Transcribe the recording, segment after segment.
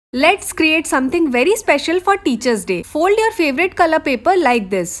Let's create something very special for Teachers' Day. Fold your favorite color paper like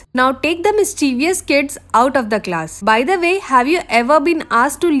this. Now take the mischievous kids out of the class. By the way, have you ever been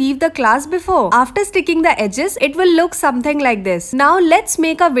asked to leave the class before? After sticking the edges, it will look something like this. Now let's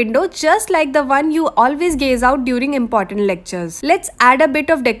make a window just like the one you always gaze out during important lectures. Let's add a bit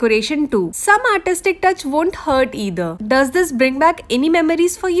of decoration too. Some artistic touch won't hurt either. Does this bring back any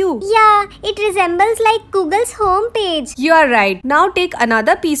memories for you? Yeah, it resembles like Google's homepage. You are right. Now take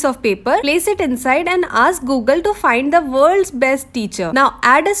another piece of paper, place it inside and ask Google to find the world's best teacher. Now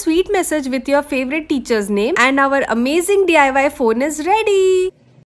add a sweet message with your favorite teacher's name and our amazing DIY phone is ready.